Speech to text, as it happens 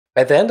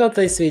By the end of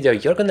this video,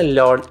 you're gonna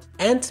learn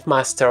and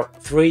master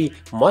 3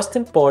 most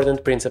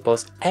important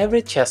principles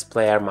every chess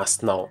player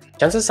must know.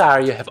 Chances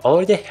are you have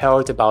already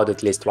heard about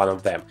at least one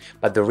of them,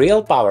 but the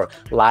real power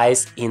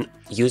lies in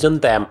using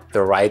them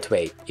the right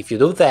way. If you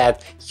do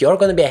that, you're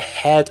gonna be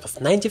ahead of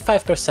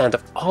 95%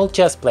 of all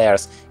chess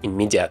players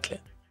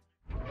immediately.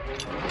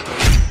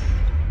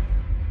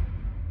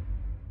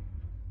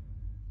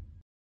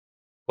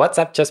 What's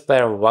up, chess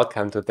player, and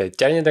welcome to the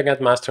Journey to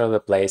Grandmaster,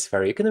 the place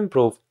where you can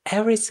improve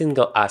every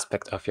single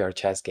aspect of your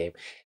chess game.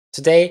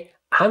 Today,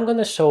 I'm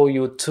gonna show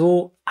you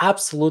 2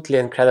 absolutely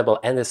incredible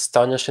and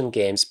astonishing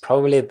games,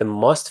 probably the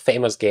most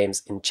famous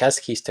games in chess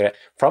history,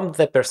 from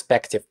the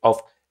perspective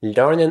of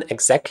learning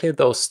exactly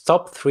those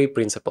top 3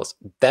 principles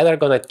that are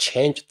gonna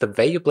change the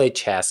way you play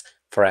chess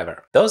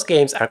forever. Those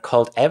games are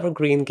called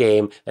Evergreen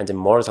Game and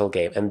Immortal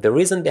Game, and the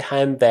reason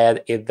behind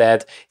that is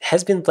that it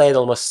has been played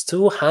almost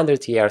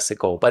 200 years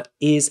ago, but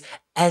is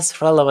as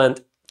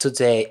relevant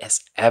today as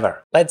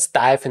ever. Let's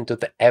dive into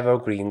the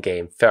Evergreen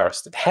Game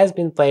first. It has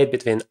been played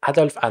between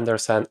Adolf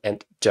Anderssen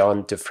and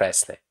John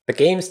Dufresne. The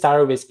game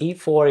started with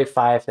e4,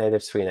 e5, knight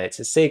f3, knight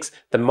c6,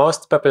 the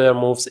most popular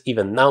moves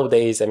even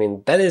nowadays. I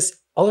mean, that is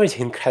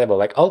already incredible.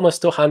 Like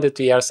almost 200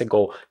 years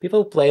ago,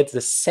 people played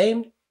the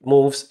same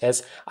moves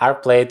as are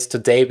played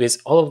today with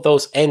all of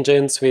those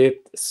engines, with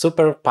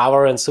super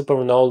power and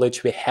super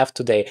knowledge we have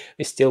today.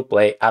 We still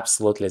play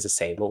absolutely the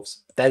same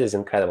moves. That is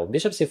incredible.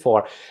 Bishop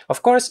c4,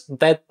 of course,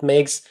 that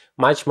makes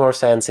much more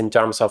sense in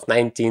terms of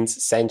 19th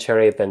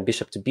century than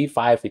bishop to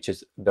b5, which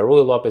is the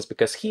rule of it,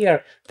 because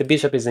here the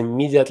bishop is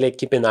immediately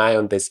keeping an eye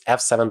on this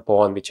f7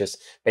 pawn, which is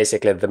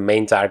basically the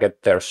main target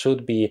there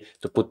should be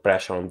to put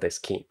pressure on this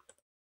king.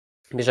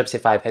 Bishop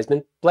c5 has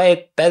been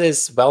played, that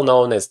is well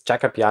known as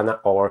Piana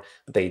or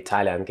the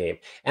Italian game.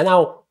 And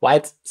now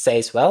White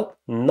says, well,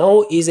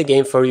 no easy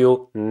game for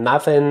you,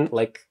 nothing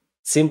like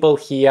simple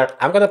here.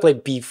 I'm gonna play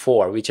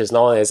b4, which is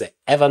known as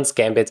Evans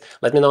Gambit.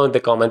 Let me know in the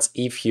comments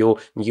if you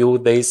knew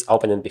this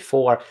opening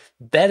before.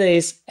 That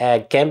is a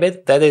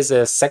gambit, that is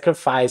a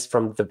sacrifice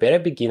from the very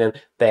beginning.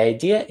 The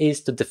idea is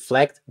to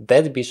deflect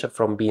that bishop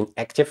from being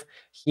active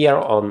here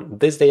on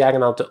this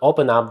diagonal to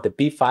open up the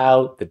b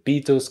file, the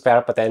b2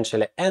 square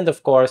potentially, and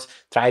of course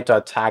try to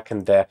attack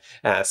in the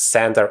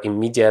center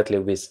immediately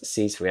with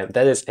c3. And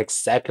that is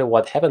exactly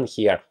what happened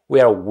here. We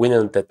are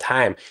winning the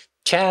time.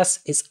 Chess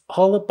is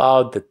all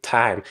about the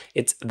time.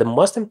 It's the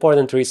most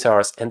important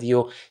resource, and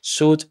you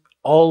should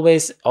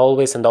always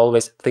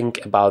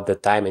think about the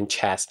time in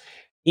chess.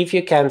 If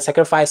you can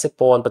sacrifice a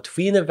pawn but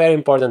win a very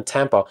important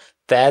tempo,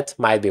 that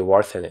might be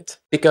worth it.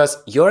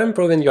 Because you're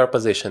improving your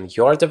position,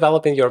 you're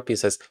developing your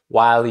pieces,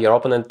 while your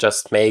opponent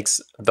just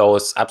makes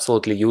those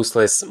absolutely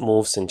useless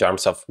moves in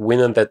terms of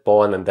winning that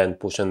pawn and then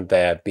pushing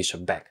the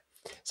bishop back.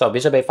 So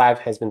bishop a5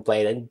 has been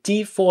played and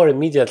d4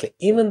 immediately,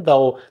 even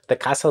though the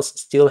castle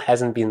still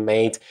hasn't been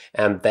made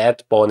and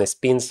that pawn is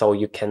pinned, so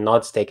you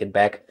cannot take it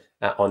back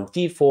on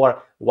d4.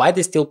 White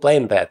is still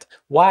playing that.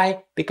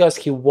 Why? Because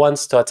he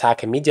wants to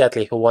attack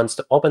immediately, he wants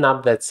to open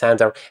up that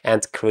center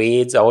and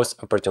create those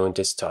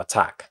opportunities to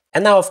attack.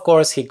 And now, of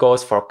course, he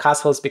goes for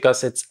castles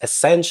because it's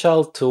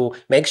essential to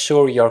make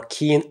sure your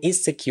king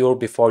is secure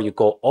before you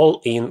go all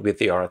in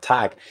with your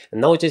attack. And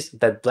notice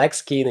that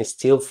black's king is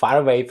still far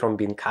away from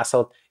being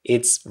castled.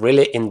 It's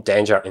really in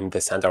danger in the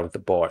center of the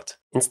board.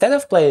 Instead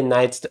of playing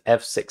knight to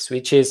f6,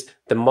 which is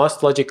the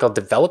most logical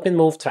developing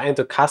move, trying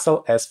to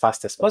castle as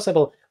fast as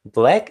possible,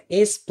 black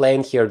is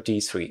playing here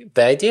d3.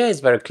 The idea is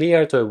very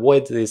clear, to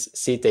avoid this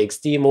c takes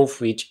d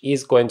move, which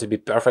is going to be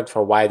perfect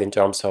for white in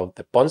terms of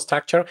the pawn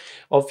structure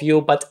of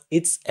view, but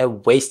it's a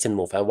wasting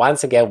move. And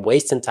once again,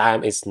 wasting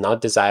time is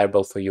not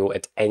desirable for you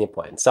at any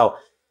point. So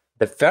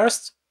the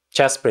first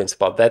chess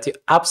principle that you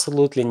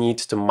absolutely need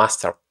to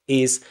master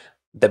is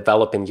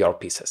developing your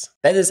pieces.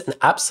 That is an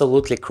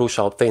absolutely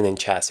crucial thing in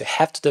chess. You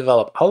have to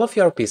develop all of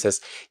your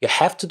pieces, you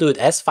have to do it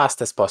as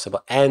fast as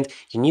possible, and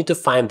you need to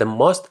find the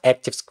most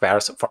active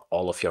squares for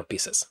all of your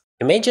pieces.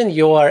 Imagine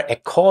you are a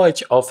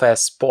coach of a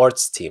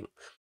sports team,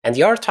 and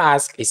your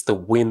task is to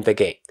win the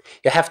game.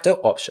 You have 2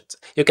 options.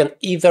 You can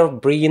either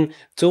bring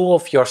 2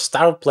 of your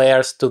star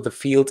players to the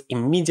field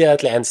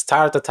immediately and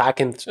start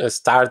attacking,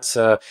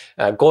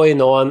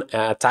 going on,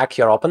 attack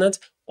your opponent,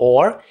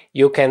 or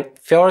you can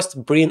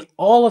first bring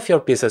all of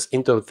your pieces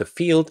into the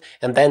field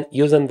and then,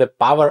 using the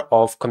power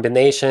of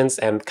combinations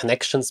and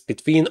connections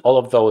between all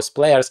of those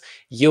players,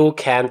 you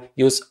can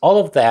use all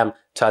of them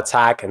to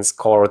attack and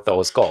score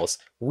those goals.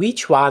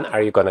 Which one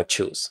are you gonna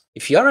choose?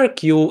 If your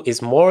IQ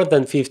is more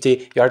than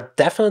 50, you're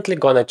definitely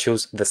gonna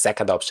choose the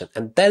second option.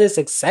 And that is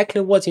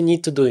exactly what you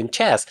need to do in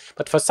chess.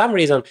 But for some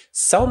reason,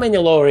 so many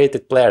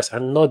low-rated players are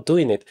not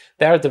doing it.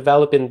 They are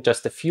developing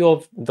just a few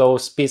of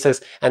those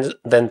pieces and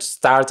then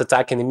start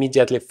attacking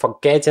immediately,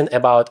 forgetting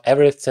about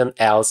everything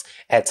else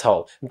at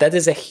all. That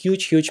is a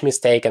huge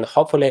mistake, and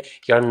hopefully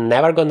you're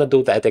never gonna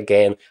do that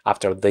again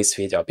after this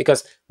video,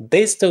 because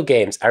these 2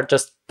 games are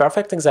just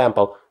perfect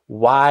example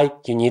why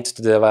you need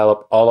to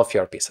develop all of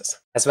your pieces,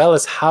 as well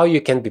as how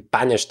you can be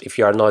punished if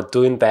you are not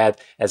doing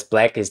that, as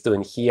black is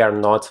doing here,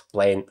 not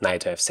playing knight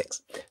to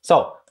f6.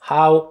 So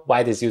how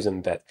white is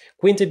using that?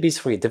 Queen to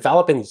b3,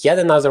 developing yet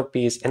another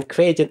piece and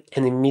creating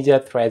an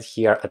immediate threat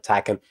here,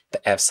 attacking the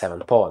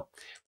f7 pawn.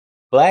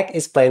 Black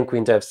is playing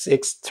queen to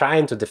f6,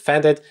 trying to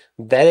defend it.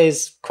 That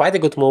is quite a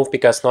good move,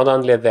 because not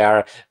only they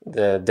are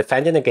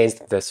defending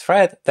against this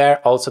threat,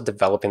 they're also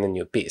developing a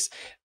new piece.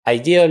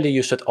 Ideally,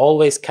 you should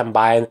always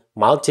combine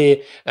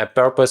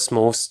multi-purpose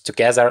moves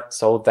together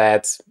so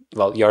that,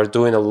 well, you're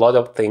doing a lot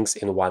of things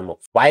in one move.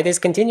 White is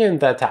continuing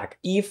the attack.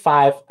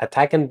 e5,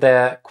 attacking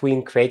the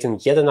queen, creating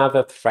yet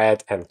another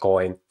threat and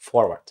going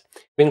forward.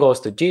 Queen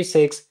goes to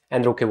g6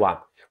 and rook e1.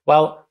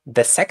 Well,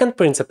 the second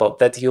principle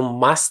that you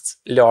must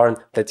learn,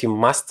 that you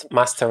must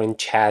master in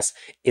chess,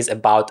 is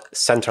about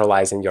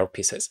centralizing your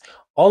pieces.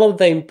 All of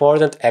the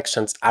important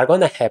actions are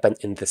going to happen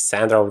in the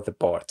center of the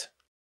board.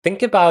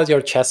 Think about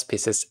your chess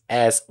pieces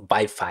as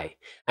Wi-Fi.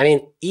 I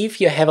mean, if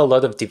you have a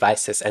lot of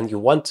devices and you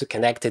want to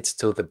connect it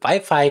to the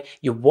Wi-Fi,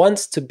 you want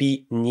to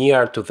be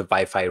near to the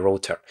Wi-Fi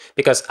router,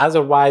 because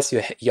otherwise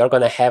you're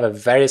going to have a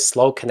very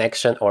slow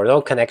connection or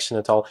no connection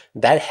at all.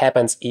 That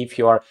happens if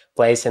you're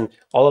placing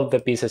all of the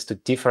pieces to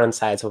different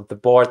sides of the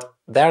board.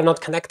 They're not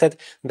connected,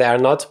 they are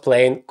not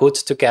playing good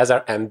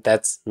together, and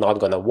that's not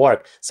going to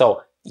work.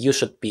 So you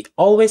should be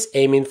always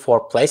aiming for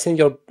placing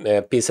your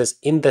pieces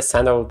in the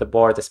center of the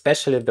board,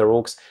 especially the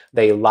rooks.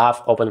 They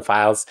love open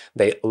files,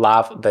 they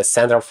love the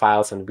center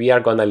files, and we are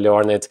gonna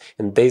learn it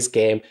in this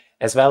game,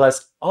 as well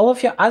as all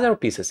of your other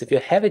pieces. If you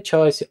have a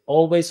choice, you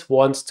always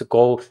want to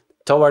go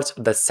towards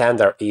the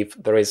center if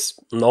there is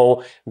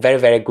no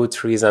very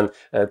good reason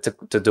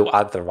to do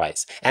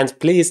otherwise. And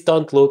please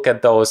don't look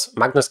at those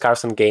Magnus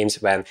Carlsen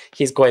games when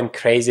he's going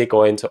crazy,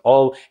 going to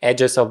all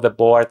edges of the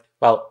board.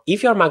 Well,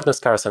 if you're Magnus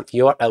Carlsen,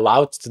 you are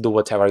allowed to do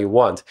whatever you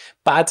want.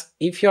 But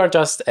if you're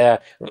just a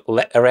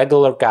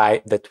regular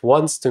guy that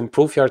wants to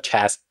improve your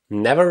chess,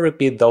 never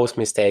repeat those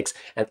mistakes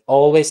and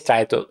always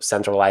try to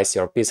centralize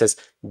your pieces.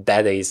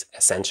 That is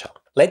essential.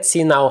 Let's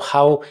see now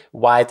how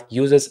white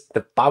uses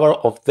the power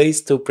of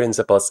these two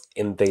principles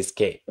in this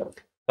game.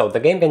 So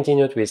the game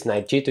continued with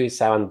knight g to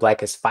e7,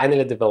 black is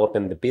finally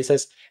developing the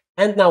pieces,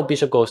 and now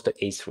bishop goes to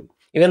a3.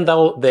 Even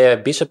though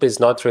the bishop is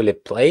not really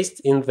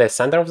placed in the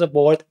center of the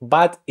board,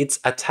 but it's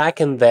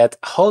attacking that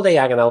whole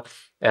diagonal,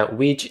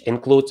 which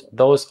includes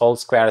those old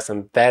squares,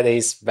 and that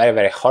is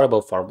very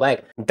horrible for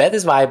black. That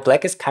is why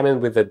black is coming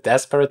with a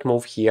desperate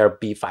move here,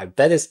 b5.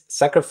 That is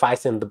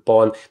sacrificing the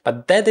pawn,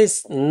 but that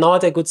is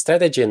not a good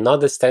strategy,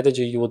 not the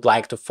strategy you would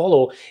like to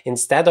follow.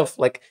 Instead of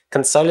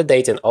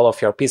consolidating all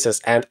of your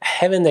pieces and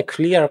having a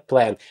clear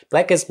plan,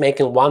 black is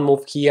making one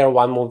move here,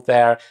 one move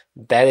there.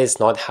 That is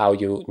not how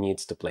you need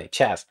to play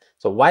chess.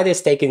 So white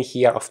is taking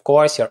here. Of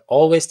course, you're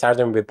always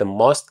starting with the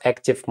most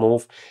active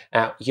move.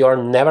 You're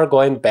never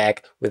going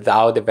back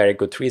without a very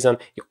good reason.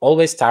 You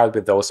always start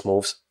with those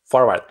moves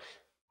forward.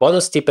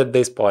 Bonus tip at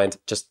this point,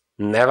 just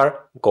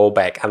never go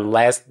back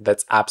unless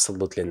that's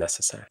absolutely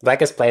necessary.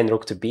 Black is playing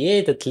rook to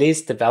b8, at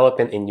least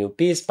developing a new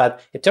piece,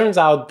 but it turns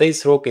out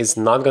this rook is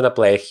not going to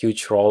play a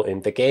huge role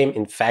in the game.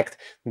 In fact,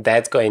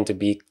 that's going to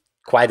be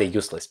quite a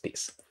useless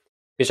piece.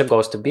 Bishop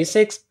goes to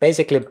b6,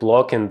 basically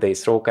blocking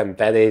this rook, and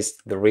that is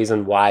the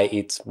reason why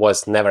it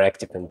was never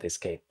active in this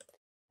game.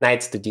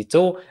 Knight to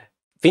d2,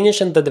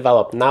 finishing the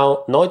develop.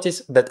 Now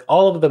notice that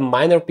all of the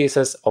minor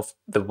pieces of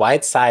the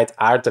white side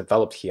are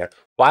developed here.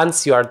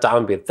 Once you are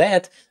done with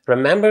that,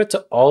 remember to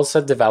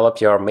also develop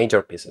your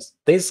major pieces.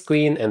 This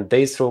queen and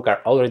this rook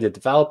are already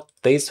developed,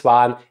 this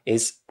one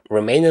is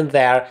remaining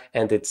there,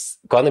 and it's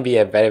gonna be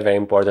a very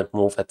important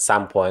move at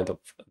some point of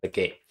the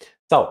game.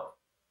 So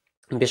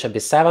bishop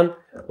b7,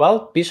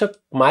 well, bishop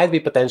might be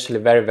potentially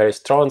very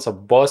strong, so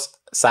both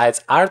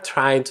sides are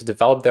trying to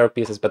develop their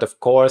pieces, but of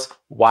course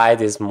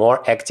white is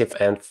more active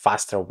and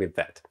faster with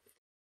that.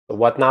 So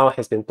what now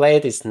has been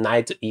played is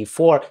knight to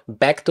e4,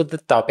 back to the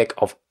topic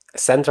of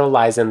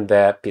centralizing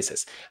the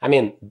pieces. I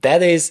mean,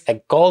 that is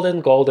a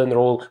golden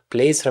rule.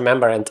 Please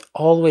remember and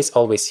always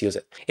use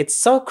it. It's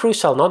so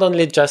crucial, not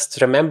only just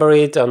remember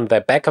it on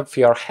the back of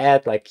your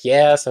head, like,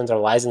 yeah,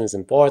 centralizing is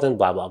important,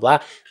 blah blah.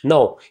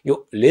 No,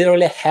 you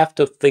literally have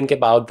to think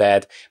about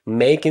that,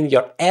 making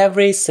your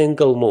every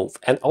single move,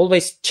 and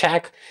always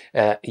check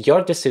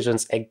your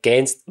decisions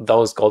against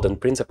those golden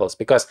principles,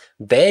 because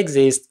they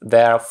exist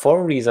there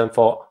for a reason,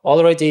 for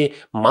already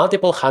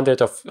multiple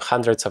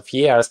hundreds of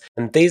years,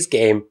 and this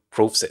game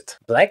proves it.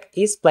 Black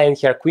is playing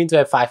here queen to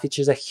f5, which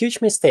is a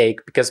huge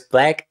mistake, because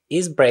black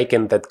is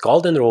breaking that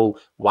golden rule,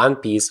 one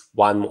piece,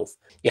 one move.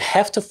 You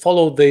have to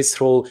follow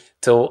this rule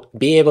to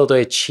be able to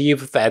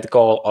achieve that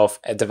goal of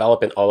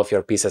developing all of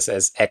your pieces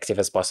as active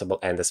as possible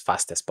and as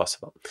fast as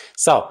possible.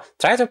 So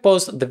try to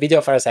pause the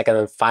video for a second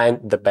and find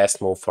the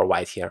best move for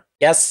white here.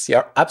 Yes,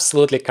 you're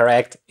absolutely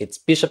correct. It's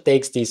bishop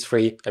takes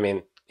d3. I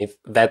mean, if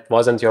that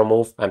wasn't your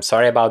move, I'm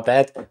sorry about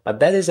that,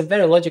 but that is a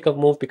very logical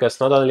move, because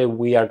not only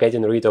we are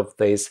getting rid of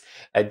this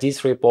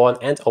d3 pawn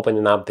and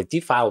opening up the d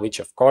file,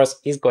 which of course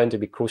is going to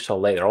be crucial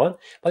later on,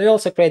 but we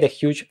also create a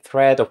huge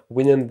threat of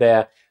winning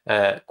the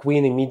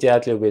queen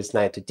immediately with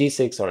knight to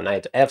d6 or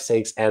knight to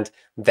f6, and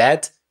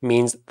that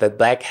means that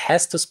black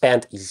has to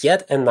spend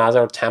yet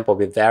another tempo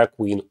with their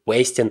queen,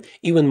 wasting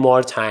even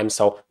more time,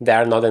 so they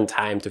are not in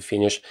time to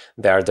finish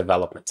their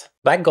development.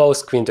 Black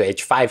goes queen to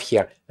h5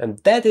 here, and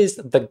that is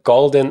the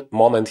golden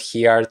moment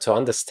here to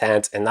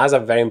understand another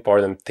very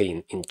important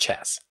thing in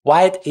chess.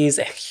 White is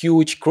a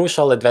huge,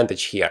 crucial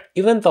advantage here,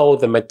 even though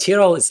the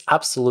material is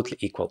absolutely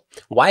equal.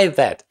 Why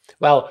that?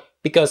 Well,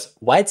 because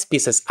white's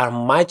pieces are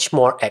much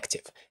more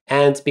active,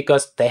 and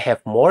because they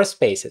have more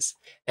spaces,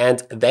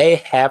 and they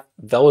have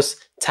those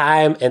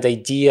time and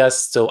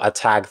ideas to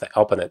attack the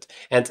opponent.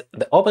 And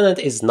the opponent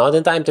is not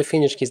in time to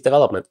finish his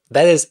development.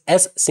 That is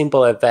as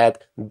simple as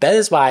that. That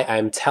is why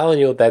I'm telling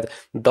you that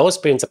those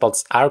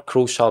principles are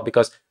crucial,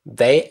 because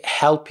they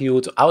help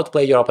you to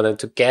outplay your opponent,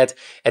 to get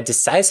a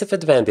decisive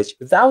advantage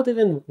without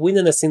even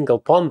winning a single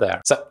pawn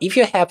there. So if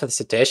you have a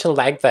situation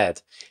like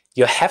that,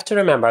 you have to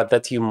remember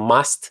that you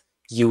must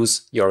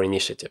use your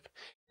initiative.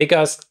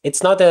 Because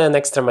it's not an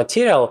extra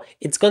material,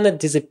 it's gonna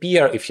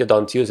disappear if you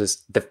don't use it.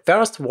 The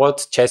first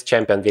world chess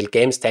champion,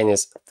 Wilhelm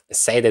Stennis,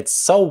 said it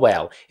so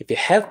well. If you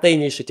have the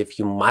initiative,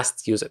 you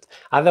must use it.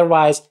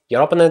 Otherwise,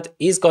 your opponent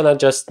is gonna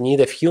just need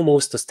a few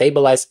moves to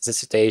stabilize the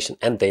situation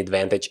and the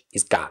advantage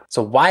is gone.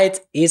 So white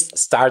is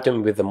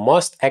starting with the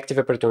most active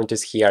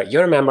opportunities here.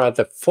 You remember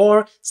the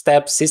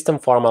 4-step system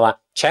formula: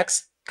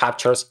 checks,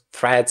 captures,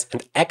 threats,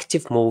 and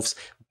active moves.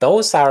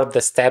 Those are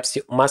the steps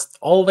you must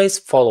always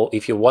follow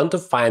if you want to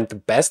find the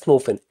best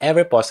move in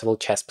every possible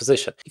chess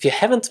position. If you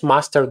haven't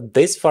mastered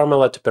this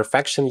formula to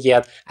perfection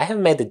yet, I have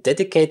made a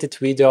dedicated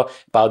video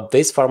about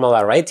this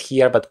formula right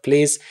here, but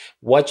please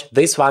watch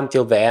this one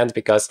till the end,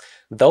 because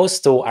those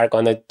two are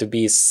going to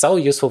be so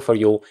useful for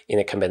you in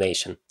a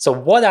combination. So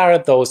what are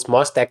those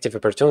most active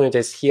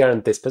opportunities here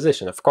in this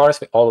position? Of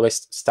course, we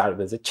always start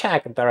with a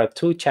check. There are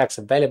 2 checks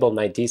available,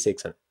 knight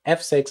d6 and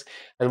f6,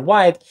 and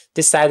white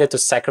decided to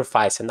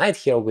sacrifice a knight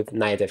here with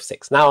knight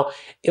f6. Now,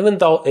 even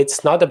though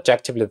it's not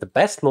objectively the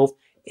best move,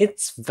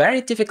 it's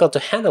very difficult to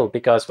handle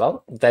because,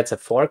 well, that's a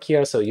fork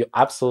here, so you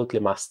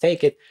absolutely must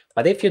take it.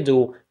 But if you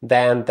do,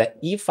 then the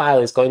e file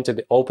is going to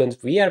be opened.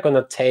 We are going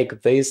to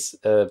take this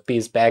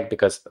piece back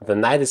because the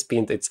knight is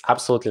pinned. It's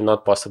absolutely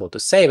not possible to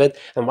save it.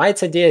 And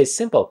white's idea is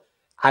simple.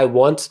 I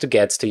want to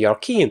get to your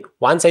king.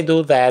 Once I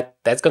do that,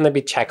 that's gonna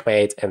be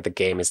checkmate and the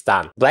game is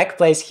done. Black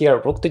plays here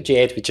rook to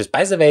g8, which is,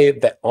 by the way,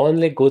 the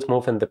only good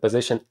move in the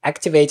position,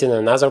 activating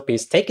another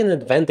piece, taking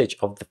advantage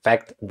of the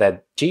fact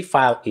that g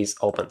file is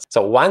open.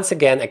 So once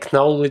again,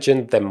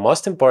 acknowledging the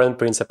most important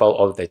principle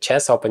of the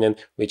chess opening,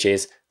 which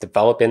is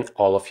developing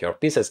all of your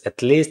pieces.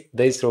 At least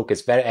this rook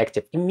is very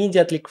active,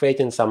 immediately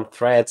creating some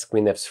threats.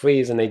 Queen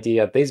f3 is an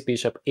idea. This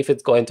bishop, if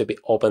it's going to be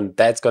open,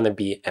 that's gonna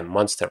be a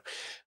monster.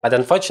 But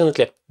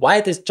unfortunately,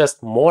 white is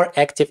just more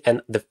active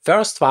and the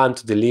first one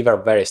to deliver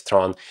very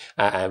strong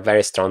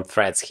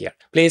threats here.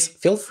 Please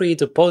feel free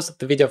to pause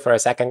the video for a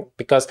second,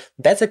 because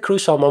that's a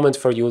crucial moment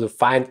for you to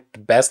find the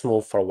best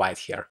move for white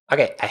here.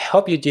 Okay, I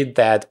hope you did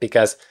that,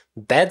 because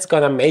that's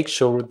gonna make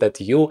sure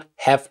that you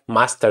have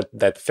mastered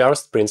that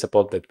first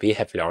principle that we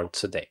have learned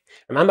today.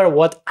 Remember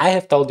what I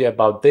have told you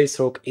about this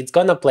rook, it's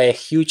gonna play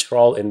a huge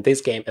role in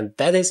this game, and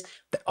that is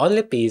the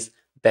only piece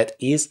that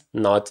is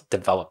not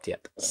developed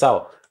yet.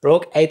 So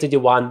rook a to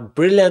d1,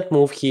 brilliant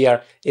move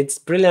here. It's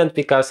brilliant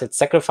because it's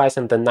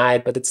sacrificing the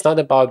knight, but it's not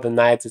about the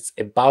knight, it's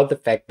about the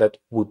fact that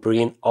we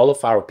bring all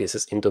of our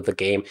pieces into the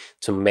game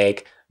to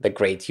make the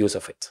great use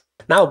of it.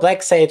 Now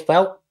black said,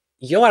 well,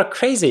 you are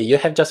crazy, you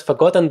have just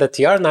forgotten that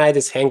your knight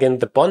is hanging,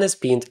 the pawn is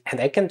pinned, and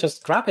I can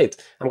just grab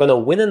it. I'm gonna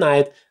win a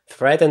knight,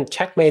 threaten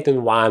checkmate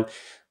in one,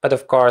 but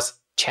of course,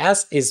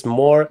 chess is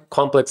more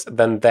complex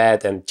than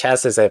that, and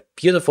chess is a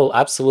beautiful,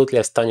 absolutely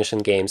astonishing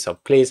game, so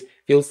please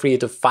feel free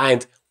to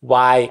find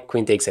why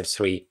queen takes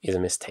f3 is a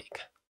mistake.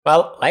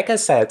 Well, like I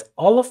said,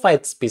 all of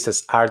white's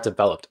pieces are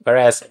developed,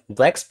 whereas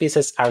black's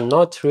pieces are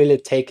not really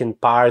taking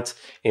part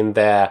in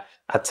the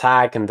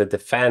attack and the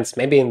defense,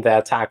 maybe in the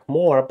attack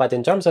more, but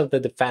in terms of the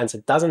defense,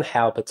 it doesn't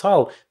help at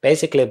all.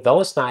 Basically,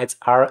 those knights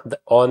are the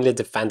only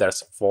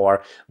defenders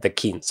for the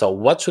king. So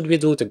what should we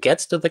do to get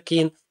to the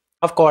king?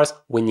 Of course,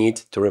 we need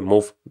to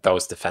remove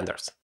those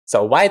defenders.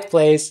 So white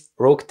plays,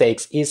 rook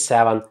takes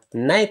e7,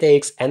 knight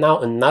takes, and now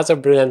another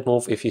brilliant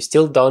move. If you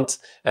still don't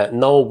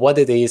know what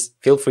it is,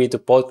 feel free to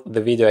pause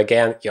the video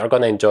again, you're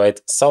gonna enjoy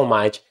it so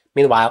much.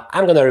 Meanwhile,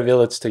 I'm gonna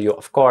reveal it to you,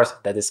 of course,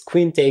 that is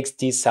queen takes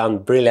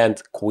d7,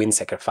 brilliant queen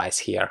sacrifice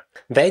here.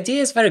 The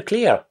idea is very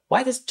clear.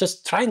 White is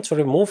just trying to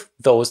remove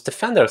those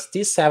defenders.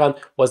 d7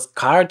 was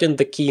guarding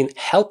the king,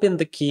 helping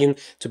the king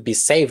to be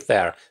safe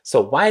there.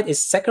 So white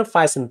is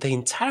sacrificing the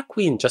entire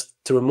queen just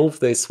to remove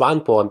this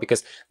one pawn,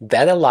 because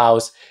that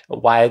allows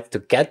white to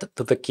get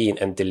to the king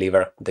and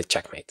deliver the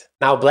checkmate.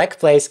 Now black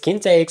plays king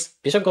takes,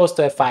 bishop goes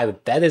to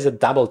f5, that is a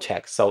double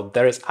check, so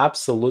there is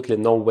absolutely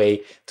no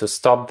way to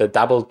stop the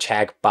double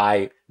check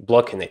by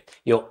blocking it.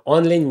 You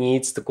only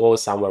need to go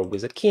somewhere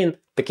with a king.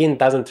 The king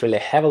doesn't really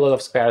have a lot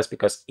of squares,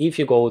 because if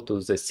you go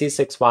to the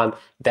c6 one,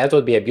 that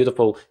would be a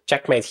beautiful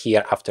checkmate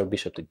here after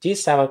bishop to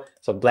d7.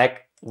 So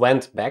black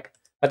went back,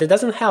 But it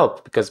doesn't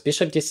help because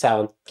bishop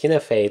d7, king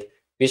f8,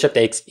 bishop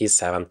takes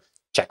e7,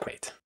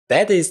 checkmate.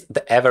 That is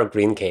the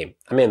evergreen game.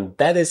 I mean,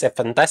 that is a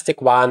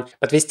fantastic one,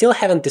 but we still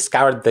haven't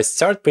discovered the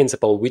third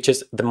principle, which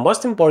is the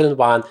most important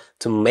one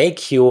to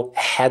make you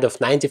ahead of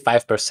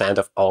 95%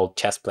 of all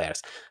chess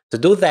players. To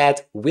do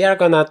that, we are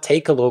gonna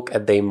take a look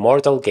at the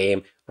immortal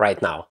game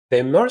right now. The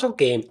immortal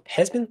game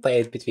has been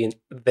played between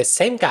the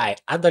same guy,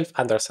 Adolf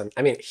Anderssen.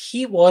 I mean,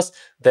 he was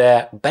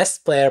the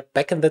best player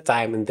back in the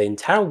time in the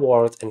entire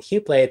world, and he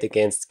played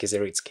against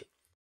Kizeritsky.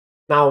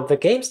 Now, the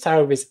game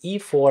started with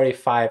e4,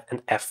 e5,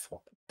 and f4.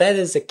 That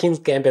is a king's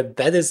gambit,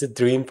 that is a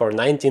dream for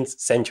 19th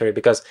century,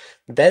 because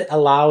that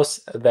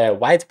allows the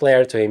white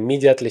player to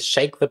immediately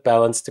shake the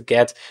balance to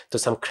get to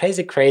some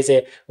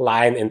crazy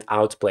line and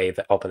outplay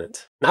the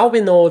opponent. Now we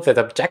know that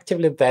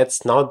objectively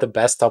that's not the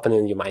best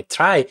opening you might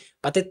try,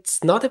 but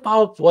it's not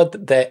about what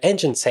the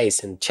engine says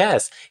in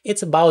chess,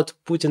 it's about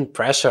putting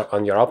pressure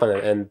on your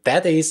opponent, and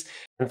that is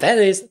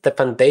the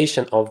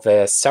foundation of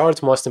the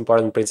third most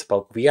important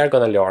principle we are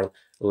gonna learn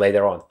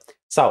later on.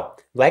 So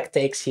black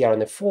takes here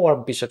on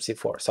e4, bishop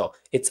c4. So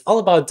it's all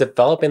about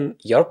developing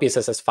your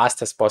pieces as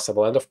fast as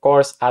possible. And of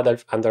course,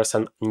 Adolf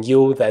Anderssen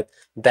knew that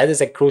that is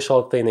a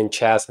crucial thing in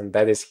chess, and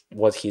that is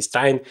what he's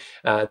trying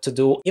to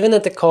do, even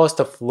at the cost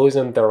of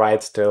losing the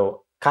right to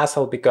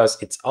castle, because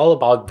it's all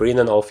about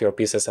bringing off your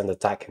pieces and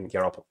attacking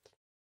your opponent.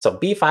 So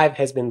b5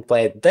 has been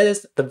played. That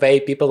is the way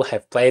people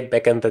have played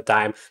back in the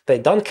time. They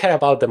don't care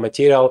about the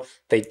material,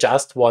 they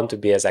just want to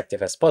be as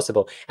active as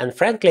possible. And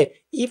frankly,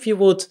 if you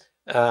would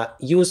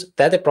use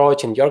that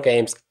approach in your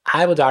games,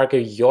 I would argue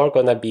you're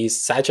gonna be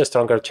such a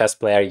stronger chess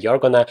player, you're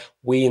gonna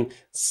win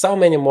so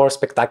many more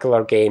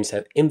spectacular games,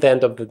 and in the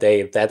end of the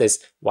day, that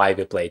is why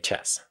we play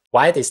chess.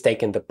 White is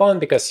taking the pawn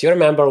because you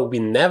remember we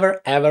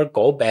never ever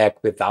go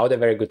back without a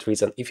very good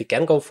reason. If we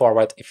can go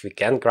forward, if we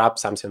can grab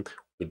something,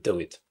 we do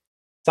it.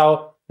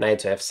 So knight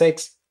to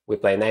f6, we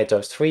play knight to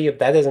f3,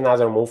 that is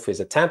another move with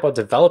a tempo,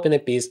 developing a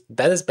piece.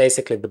 That is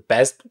basically the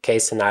best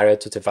case scenario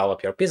to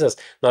develop your pieces.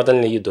 Not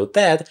only you do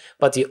that,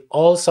 but you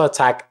also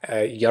attack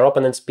your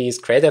opponent's piece,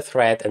 create a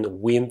threat,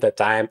 and win the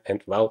time.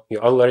 And well, you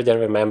already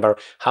remember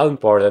how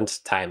important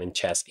time in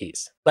chess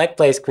is. Black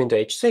plays queen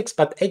to h6,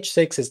 but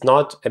h6 is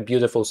not a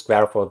beautiful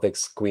square for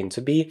this queen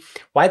to be.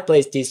 White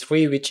plays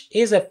d3, which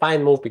is a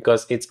fine move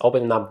because it's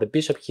opening up the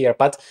bishop here,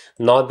 but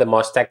not the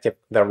most active.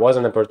 There was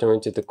an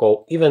opportunity to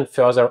go even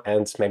further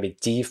and maybe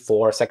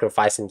d4,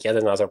 sacrificing yet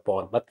another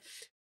pawn. But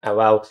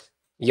well,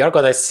 you're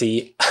gonna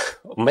see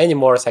many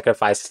more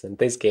sacrifices in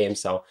this game,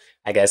 so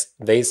I guess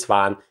this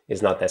one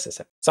is not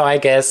necessary. So I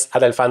guess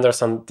Adolf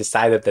Anderssen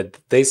decided that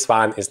this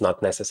one is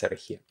not necessary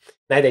here.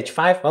 Knight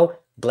h5, well,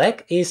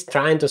 black is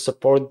trying to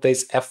support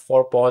this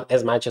f4 pawn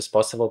as much as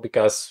possible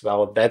because,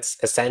 well, that's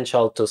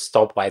essential to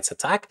stop white's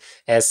attack,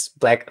 as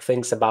black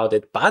thinks about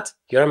it. But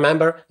you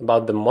remember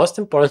about the most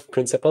important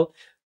principle,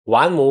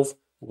 one move,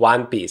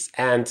 one piece.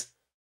 And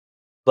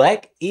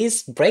black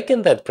is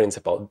breaking that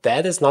principle.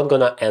 That is not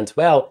gonna end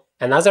well.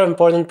 Another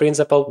important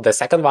principle, the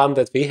second one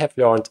that we have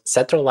learned,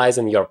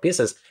 centralizing your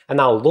pieces. And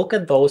now look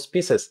at those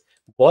pieces.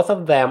 Both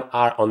of them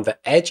are on the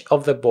edge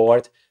of the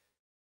board.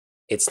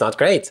 It's not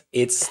great.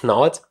 It's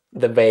not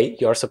the way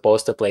you're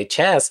supposed to play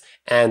chess,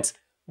 and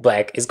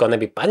black is gonna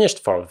be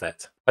punished for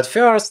that. But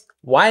first,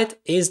 white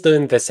is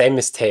doing the same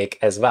mistake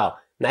as well.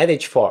 Knight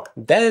h4.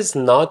 That is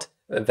not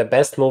the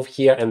best move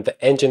here, and the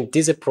engine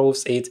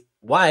disapproves it.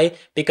 Why?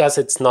 Because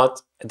it's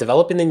not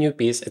developing a new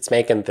piece, it's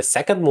making the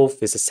second move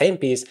with the same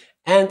piece,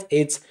 and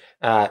it's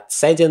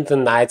sending the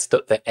knights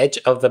to the edge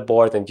of the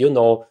board, and you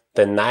know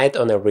the knight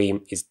on a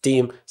rim is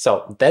dim,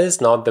 so that is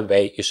not the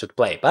way you should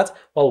play. But,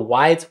 well,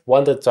 white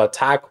wanted to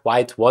attack,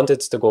 white wanted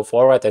to go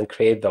forward and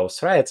create those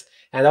threats,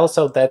 and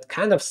also that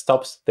kind of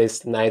stops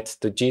this knight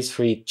to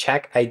g3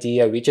 check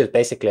idea, which is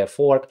basically a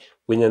fork,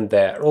 winning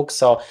the rook,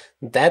 so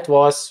that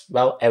was,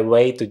 well, a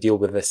way to deal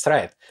with this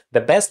threat.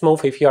 The best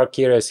move, if you are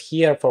curious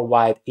here for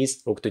white,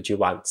 is rook to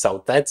g1,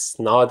 so that's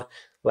not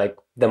like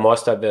the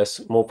most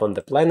obvious move on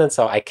the planet,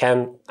 so I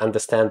can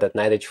understand that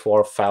knight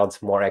h4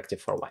 felt more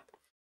active for white.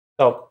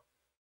 So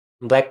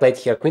black played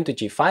here queen to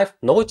g5.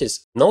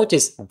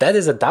 Notice that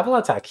is a double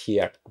attack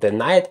here. The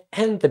knight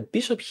and the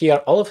bishop here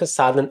all of a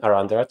sudden are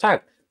under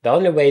attack. The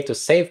only way to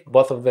save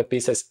both of the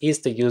pieces is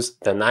to use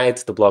the knight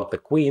to block the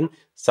queen,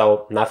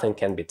 so nothing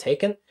can be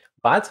taken.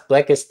 But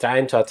black is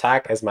trying to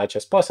attack as much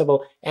as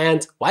possible,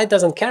 and white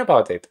doesn't care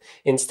about it.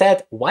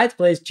 Instead, white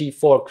plays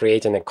g4,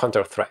 creating a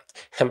counter threat.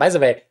 And by the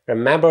way,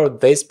 remember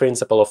this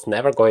principle of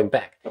never going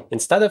back.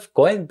 Instead of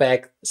going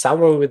back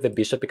somewhere with the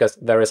bishop, because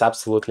there is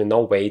absolutely no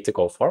way to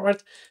go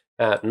forward,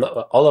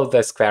 all of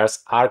the squares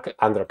are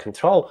under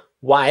control,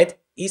 white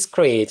is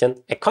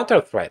creating a counter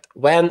threat.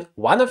 When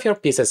one of your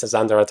pieces is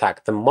under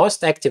attack, the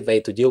most active way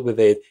to deal with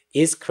it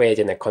is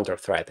creating a counter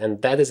threat,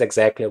 and that is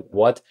exactly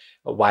what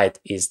white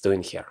is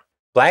doing here.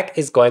 Black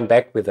is going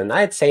back with the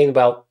knight saying,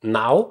 well,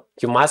 now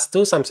you must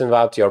do something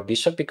about your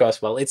bishop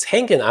because, well, it's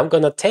hanging, I'm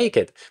gonna take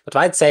it. But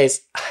white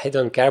says, I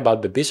don't care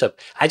about the bishop,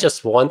 I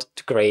just want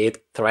to create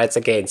threats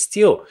against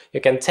you.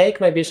 You can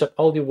take my bishop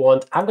all you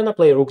want, I'm gonna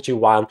play rook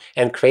g1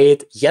 and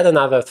create yet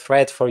another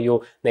threat for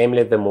you,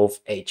 namely the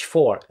move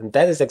h4. And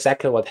that is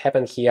exactly what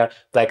happened here.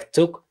 Black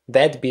took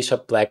that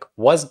bishop, black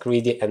was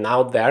greedy, and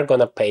now they're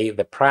gonna pay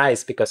the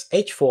price because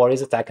h4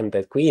 is attacking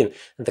that queen,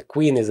 and the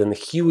queen is in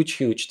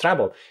huge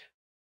trouble.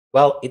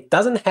 Well, it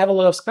doesn't have a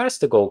lot of squares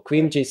to go.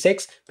 Queen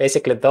g6,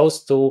 basically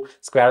those two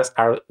squares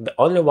are the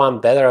only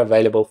one that are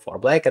available for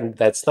black, and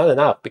that's not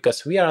enough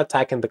because we are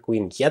attacking the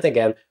queen yet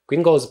again.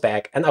 Queen goes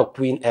back, and now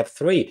queen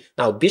f3.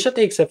 Now bishop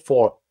takes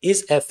f4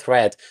 is a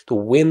threat to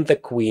win the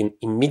queen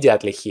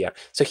immediately here.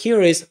 So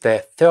here is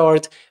the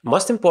third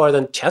most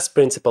important chess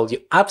principle you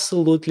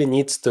absolutely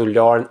need to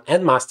learn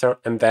and master,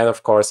 and then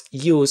of course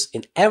use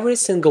in every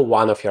single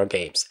one of your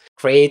games.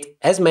 Create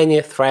as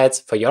many threats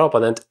for your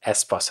opponent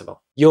as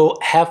possible. You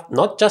have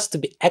not just to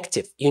be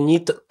active, you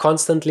need to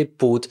constantly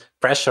put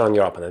pressure on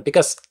your opponent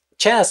because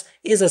chess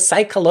is a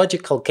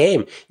psychological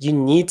game. You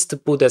need to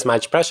put as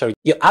much pressure.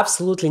 You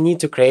absolutely need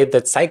to create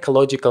that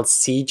psychological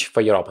siege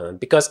for your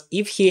opponent, because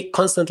if he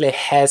constantly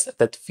has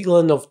that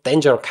feeling of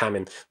danger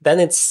coming,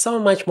 then it's so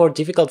much more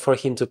difficult for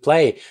him to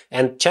play,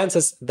 and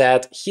chances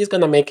that he's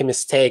gonna make a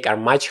mistake are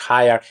much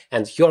higher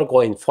and you're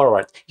going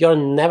forward. You're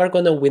never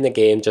gonna win a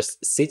game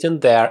just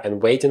sitting there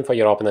and waiting for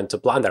your opponent to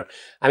blunder.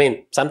 I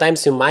mean,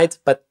 sometimes you might,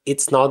 but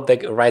it's not the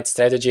right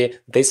strategy.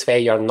 This way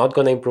you're not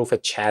gonna improve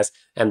at chess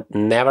and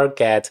never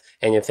get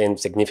anything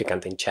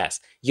significant in chess.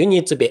 You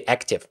need to be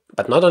active,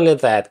 but not only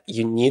that,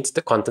 you need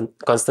to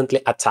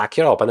constantly attack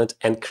your opponent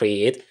and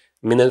create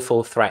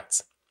meaningful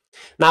threats.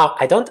 Now,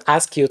 I don't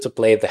ask you to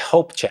play the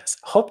hope chess.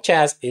 Hope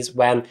chess is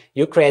when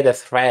you create a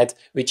threat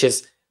which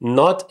is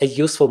not a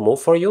useful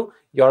move for you.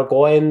 You're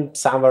going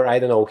somewhere, I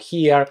don't know,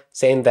 here,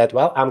 saying that,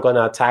 well, I'm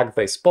gonna attack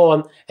this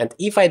pawn, and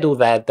if I do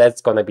that,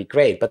 that's gonna be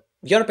great. But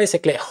you're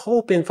basically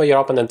hoping for your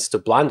opponent to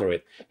blunder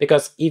it,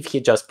 because if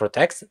he just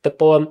protects the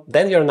pawn,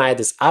 then your knight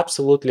is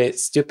absolutely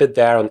stupid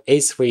there on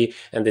a3,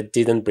 and it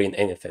didn't bring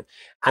anything.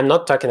 I'm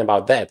not talking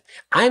about that.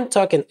 I'm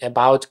talking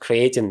about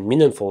creating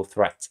meaningful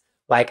threats.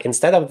 Like,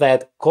 instead of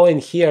that, going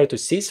here to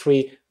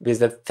c3 with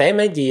the same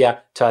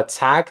idea to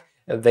attack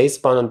this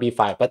pawn on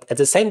b5, but at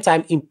the same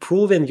time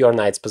improving your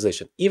knight's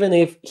position. Even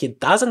if he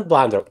doesn't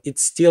blunder,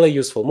 it's still a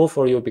useful move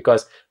for you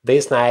because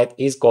this knight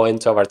is going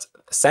towards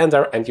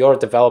center and you're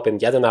developing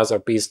yet another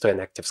piece to an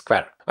active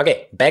square.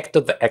 Okay, back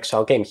to the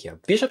actual game here.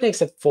 Bishop takes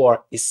f4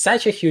 is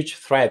such a huge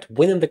threat,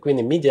 winning the queen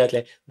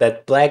immediately,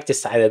 that black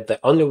decided the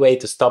only way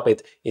to stop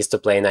it is to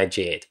play knight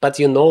g8. But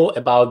you know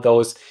about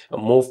those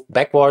move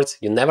backwards,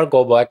 you never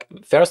go back,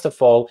 first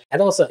of all,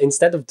 and also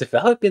instead of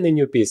developing a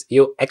new piece,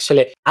 you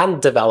actually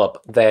undevelop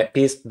the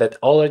piece that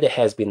already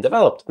has been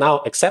developed.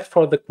 Now, except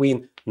for the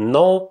queen,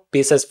 no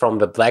pieces from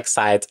the black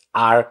side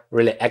are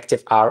really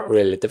active, are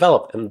really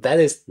developed, and that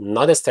is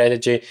not a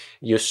strategy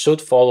you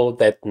should follow,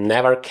 that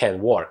never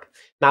can work.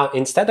 Now,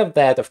 instead of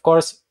that, of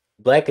course,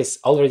 black is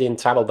already in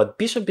trouble, but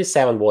bishop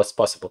b7 was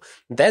possible.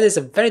 That is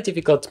a very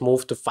difficult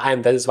move to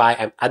find. That is why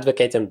I'm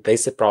advocating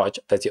this approach,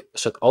 that you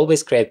should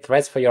always create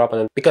threats for your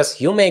opponent, because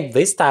you make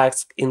this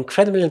task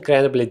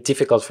incredibly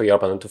difficult for your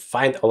opponent to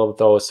find all of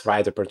those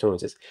right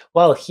opportunities.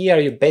 Well, here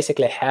you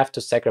basically have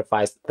to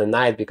sacrifice the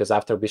knight, because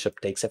after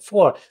bishop takes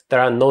f4, there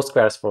are no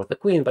squares for the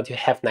queen, but you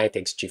have knight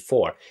takes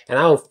g4. And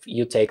now if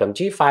you take on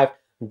g5,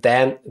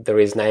 then there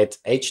is knight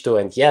h2,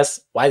 and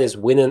yes, white is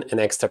winning an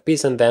extra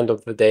piece at the end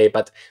of the day,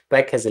 but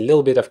black has a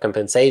little bit of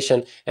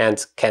compensation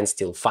and can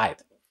still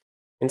fight.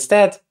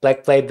 Instead,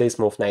 black played this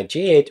move knight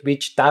g8,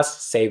 which does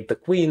save the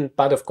queen,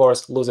 but of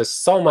course loses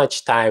so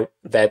much time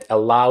that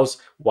allows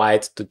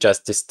white to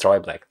just destroy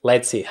black.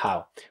 Let's see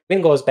how.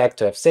 Queen goes back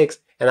to f6,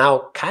 and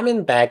now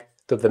coming back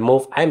to the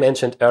move I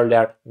mentioned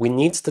earlier, we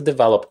need to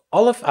develop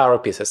all of our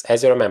pieces,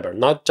 as you remember,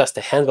 not just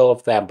a handful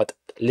of them, but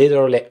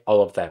literally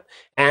all of them.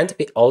 And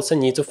we also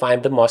need to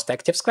find the most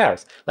active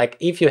squares. Like,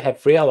 if you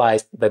have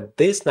realized that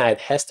this knight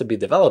has to be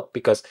developed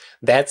because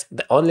that's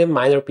the only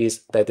minor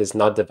piece that is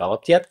not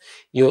developed yet,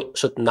 you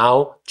should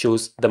now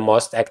choose the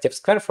most active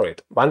square for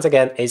it. Once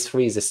again,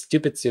 a3 is a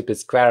stupid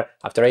square.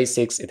 After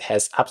a6, it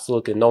has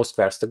absolutely no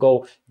squares to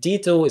go.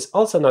 d2 is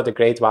also not a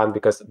great one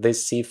because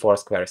this c4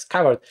 square is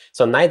covered.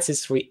 So knight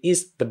c3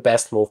 is the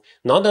best move.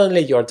 Not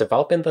only you're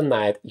developing the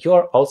knight,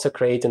 you're also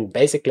creating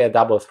basically a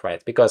double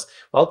threat, because,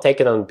 well,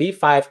 taking on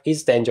b5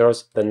 is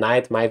dangerous. The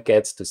knight might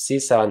get to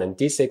c7 and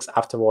d6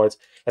 afterwards,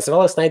 as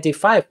well as knight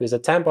d5 with a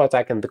tempo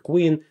attack and the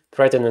queen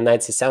threatening knight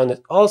c7 is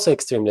also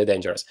extremely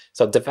dangerous.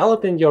 So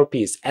developing your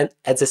piece and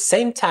at the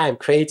same time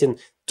creating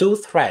two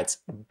threats,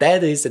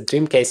 that is a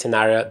dream case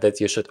scenario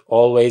that you should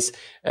always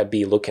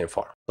be looking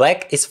for.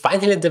 Black is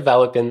finally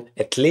developing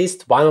at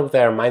least one of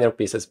their minor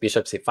pieces,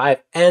 bishop c5,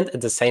 and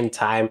at the same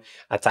time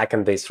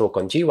attacking this rook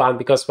on g1,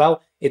 because,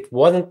 well, it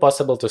wasn't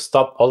possible to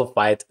stop all of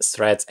white's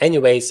threats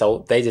anyway,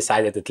 so they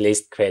decided at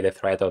least create a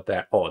threat of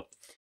their own.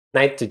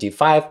 Knight to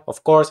d5,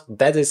 of course,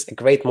 that is a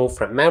great move.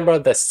 Remember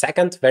the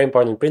second very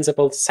important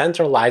principle,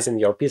 centralizing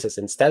your pieces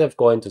instead of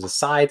going to the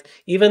side,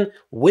 even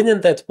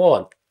winning that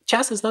pawn.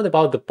 Chess is not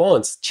about the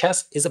pawns,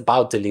 chess is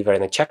about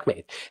delivering a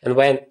checkmate. And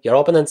when your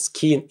opponent's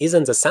king is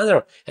in the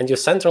center and you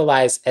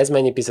centralize as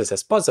many pieces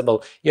as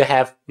possible, you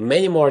have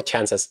many more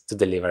chances to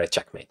deliver a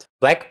checkmate.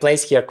 Black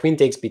plays here queen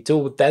takes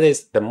b2, that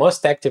is the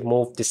most active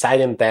move,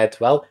 deciding that,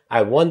 well,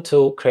 I want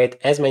to create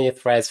as many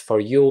threats for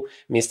you,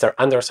 Mr.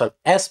 Anderson,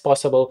 as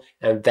possible,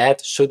 and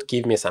that should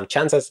give me some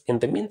chances. In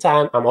the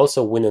meantime, I'm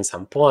also winning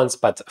some pawns,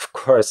 but of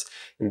course,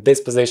 in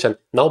this position,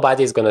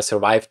 nobody is gonna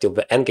survive till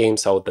the endgame,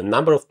 so the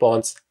number of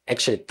pawns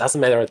actually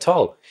doesn't matter at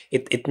all.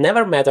 It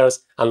never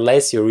matters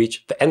unless you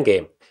reach the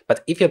endgame.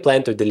 But if you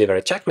plan to deliver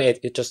a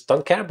checkmate, you just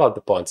don't care about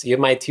the pawns. You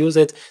might use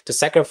it to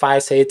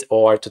sacrifice it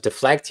or to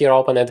deflect your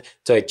opponent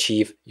to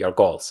achieve your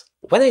goals.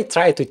 When I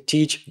try to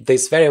teach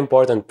this very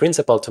important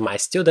principle to my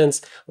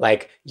students,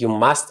 like you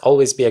must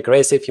always be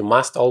aggressive, you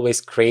must always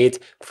create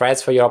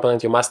threats for your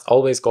opponent, you must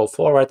always go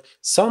forward,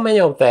 so many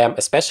of them,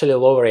 especially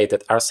lower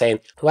rated, are saying,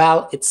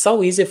 well, it's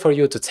so easy for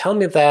you to tell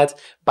me that,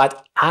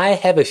 but I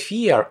have a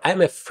fear,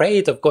 I'm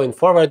afraid of going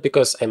forward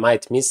because I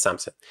might miss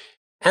something.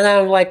 And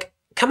I'm like,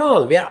 come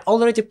on, we are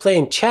already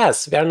playing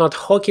chess, we are not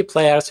hockey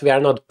players, we are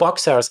not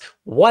boxers,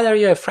 what are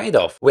you afraid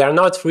of? We are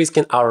not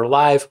risking our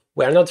life,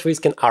 we are not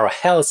risking our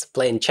health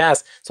playing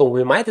chess, so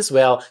we might as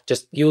well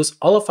just use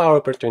all of our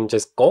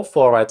opportunities, go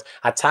forward,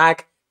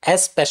 attack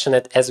as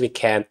passionate as we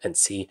can and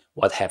see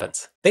what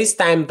happens. This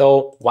time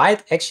though,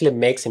 white actually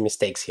makes some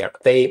mistakes here.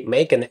 They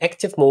make an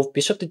active move,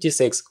 bishop to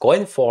d6,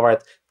 going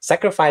forward,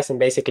 sacrificing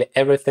basically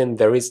everything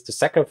there is to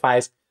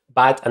sacrifice,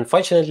 but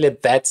unfortunately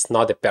that's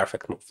not a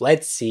perfect move.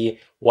 Let's see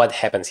what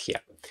happens here.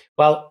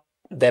 Well,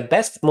 the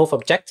best move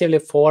objectively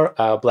for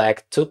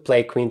black to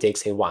play queen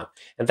takes a1.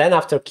 And then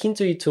after king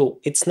to e2,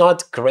 it's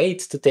not great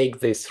to take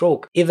this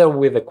rook, either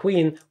with the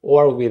queen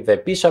or with the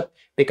bishop,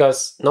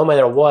 because no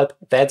matter what,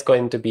 that's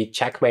going to be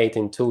checkmate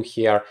in 2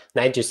 here,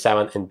 knight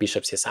g7 and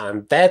bishop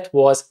c7. That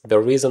was the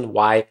reason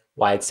why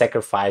white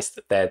sacrificed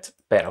that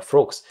pair of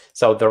rooks.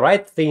 So the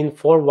right thing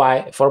for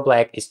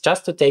black is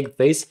just to take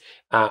this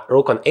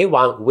rook on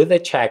a1 with a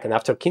check, and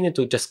after king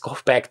e2 just go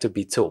back to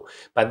b2.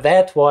 But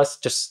that was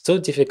just too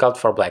difficult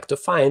for black to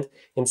find.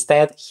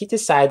 Instead, he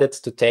decided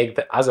to take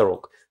the other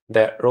rook,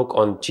 the rook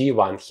on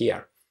g1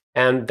 here.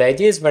 And the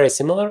idea is very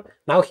similar.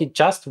 Now he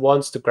just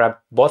wants to grab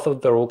both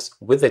of the rooks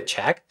with a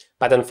check,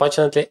 but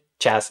unfortunately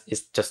chess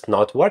is just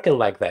not working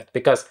like that,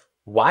 because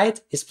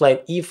white is playing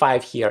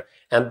e5 here,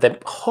 and the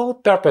whole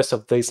purpose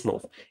of this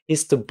move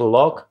is to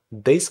block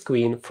this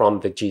queen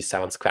from the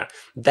g7 square.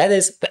 That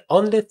is the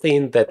only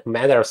thing that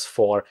matters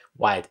for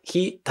white.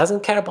 He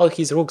doesn't care about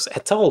his rooks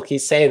at all.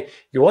 He's saying,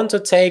 you want to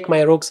take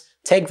my rooks,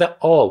 take them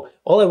all.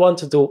 All I want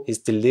to do is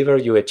deliver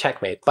you a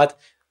checkmate. But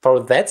for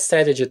that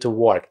strategy to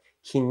work,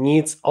 he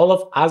needs all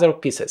of other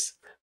pieces.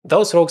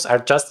 Those rooks are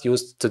just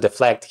used to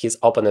deflect his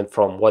opponent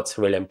from what's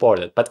really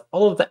important, but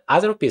all of the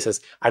other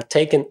pieces are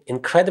taking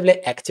incredibly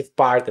active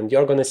part, and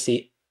you're gonna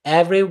see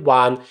every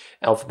one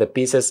of the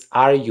pieces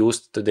are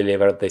used to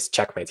deliver this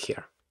checkmate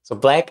here. So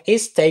black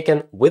is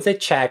taken with a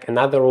check,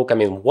 another rook. I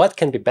mean, what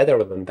can be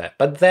better than that?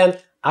 But then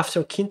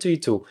after king to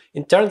e2,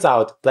 it turns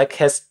out black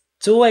has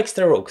 2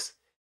 extra rooks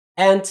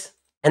and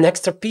an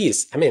extra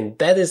piece. I mean,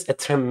 that is a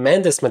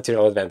tremendous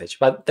material advantage,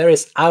 but there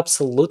is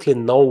absolutely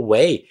no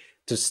way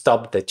to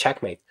stop the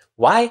checkmate.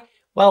 Why?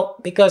 Well,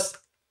 because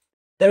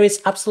there is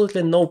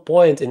absolutely no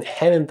point in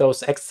having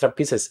those extra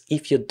pieces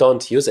if you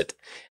don't use it.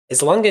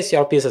 As long as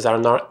your pieces are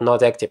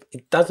not active,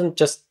 it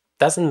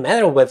doesn't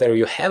matter whether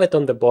you have it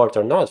on the board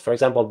or not. For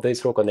example,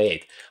 this rook on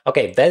a8.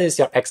 Okay, that is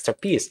your extra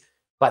piece,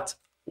 but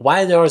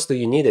why on earth do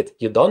you need it?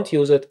 You don't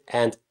use it,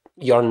 and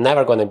you're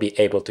never going to be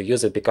able to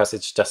use it because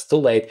it's just too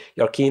late.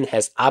 Your king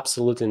has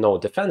absolutely no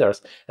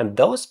defenders, and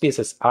those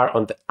pieces are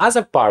on the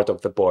other part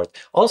of the board,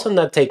 also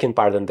not taking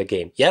part in the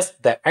game. Yes,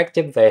 they're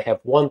active, they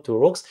have 1-2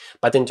 rooks,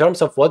 but in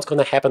terms of what's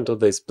going to happen to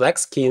this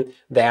black's king,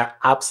 they are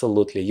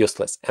absolutely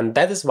useless. And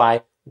that is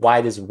why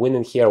white is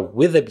winning here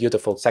with a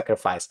beautiful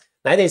sacrifice.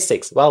 Knight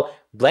a6. Well,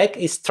 black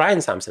is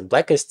trying something.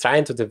 Black is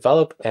trying to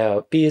develop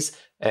a piece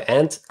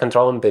and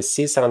controlling the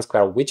c7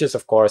 square, which is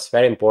of course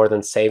very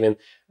important, saving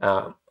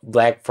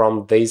black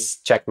from this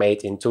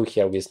checkmate in 2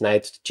 here with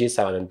knight to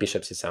g7 and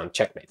bishop c7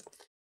 checkmate.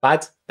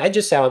 But knight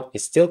g7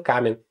 is still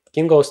coming,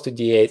 king goes to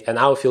d8, and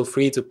now feel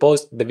free to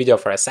pause the video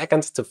for a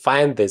second to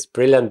find this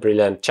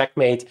brilliant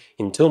checkmate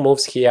in 2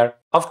 moves here.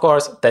 Of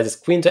course, that is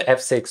queen to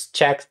f6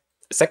 check,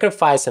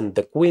 sacrificing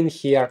the queen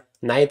here,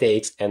 knight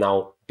a8, and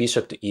now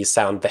bishop to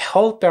e7. The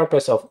whole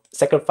purpose of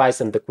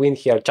sacrificing the queen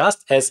here,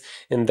 just as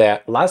in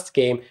the last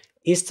game,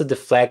 is to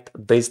deflect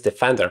this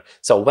defender.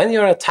 So when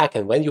you're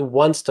attacking, when you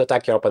want to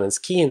attack your opponent's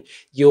king,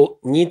 you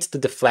need to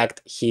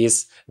deflect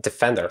his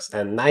defenders.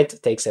 And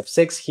knight takes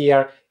f6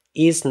 here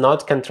is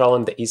not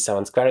controlling the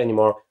e7 square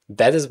anymore.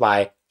 That is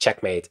why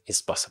checkmate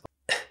is possible.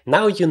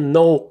 Now you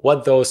know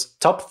what those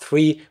top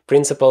 3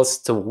 principles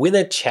to win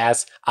at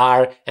chess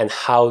are and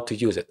how to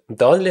use it.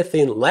 The only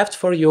thing left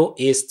for you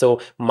is to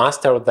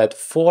master that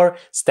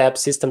 4-step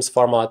systems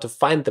formula to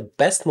find the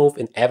best move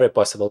in every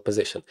possible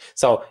position.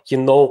 So you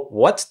know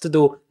what to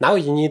do, now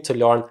you need to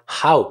learn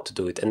how to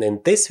do it. And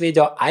in this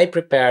video, I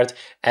prepared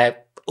a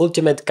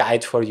ultimate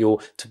guide for you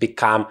to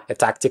become a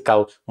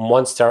tactical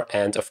monster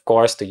and, of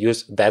course, to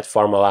use that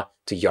formula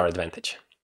to your advantage.